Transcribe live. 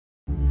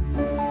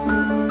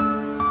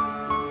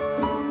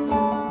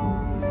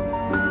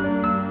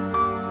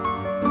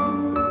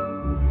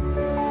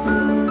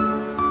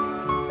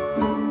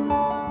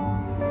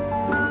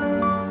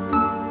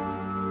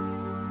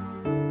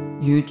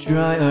You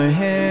dry our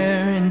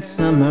hair in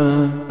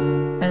summer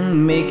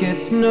and make it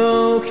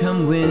snow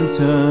come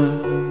winter.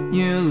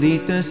 You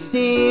lead the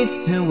seeds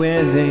to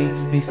where they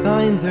may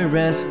find their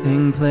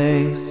resting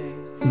place.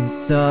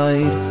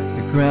 Inside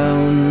the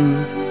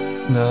ground,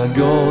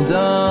 snuggled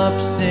up,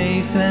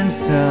 safe and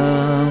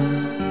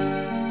sound,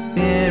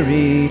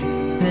 buried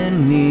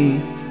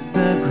beneath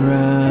the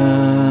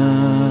ground.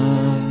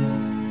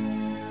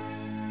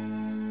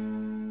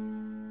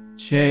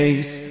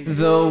 Chase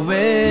the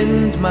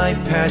wind, my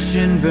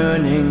passion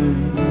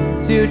burning.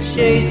 To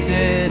chase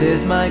it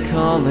is my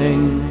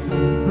calling.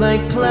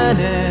 Like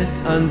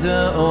planets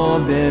under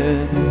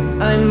orbit,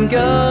 I'm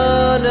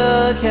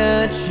gonna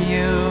catch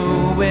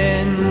you,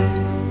 wind.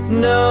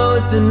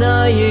 No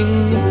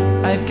denying,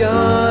 I've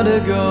gotta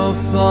go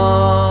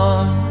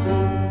far.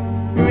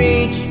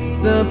 Reach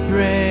the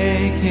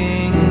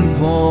breaking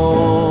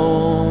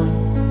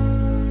point.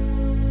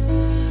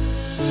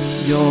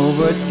 Your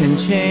words can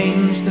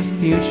change the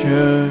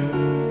future.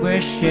 We're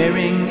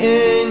sharing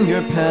in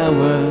your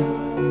power.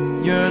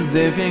 You're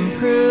living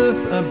proof,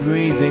 a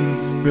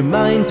breathing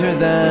reminder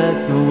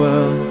that the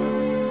world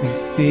we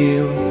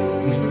feel,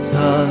 we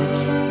touch,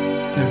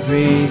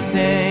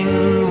 everything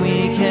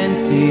we can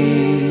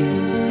see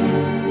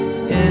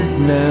is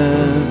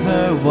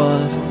never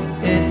what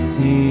it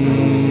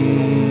seems.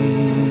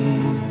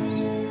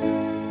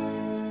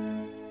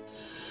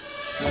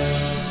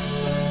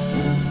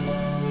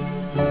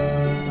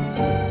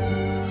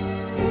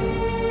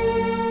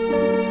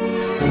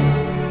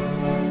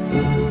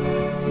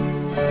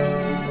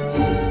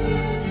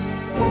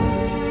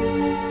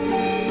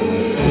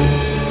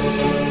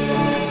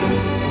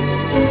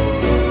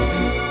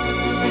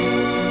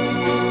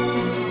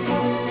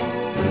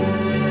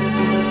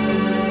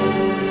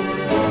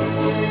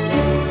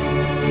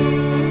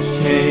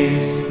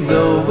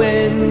 The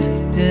wind,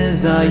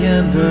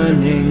 desire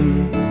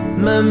burning,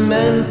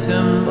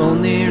 momentum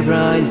only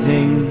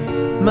rising,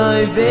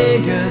 my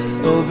vigor's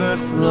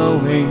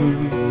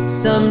overflowing.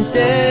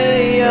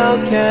 Someday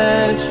I'll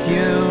catch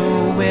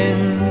you,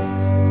 wind.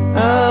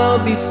 I'll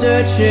be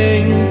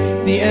searching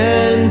the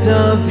ends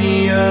of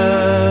the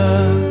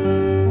earth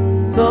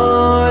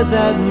for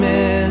that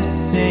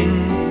missing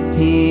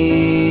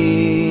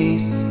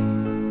piece.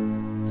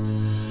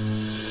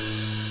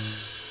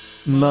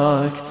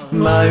 Mark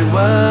my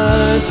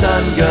words,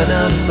 I'm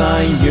gonna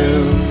find you.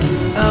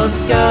 I'll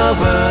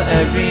scour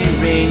every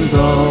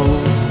rainbow,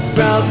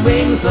 sprout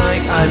wings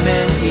like I'm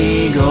an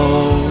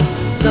eagle.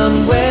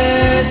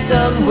 Somewhere,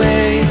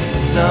 someway,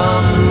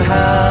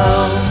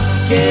 somehow,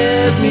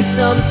 give me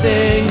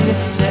something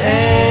to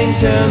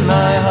anchor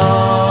my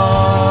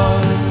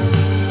heart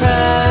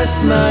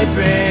past my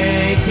brain.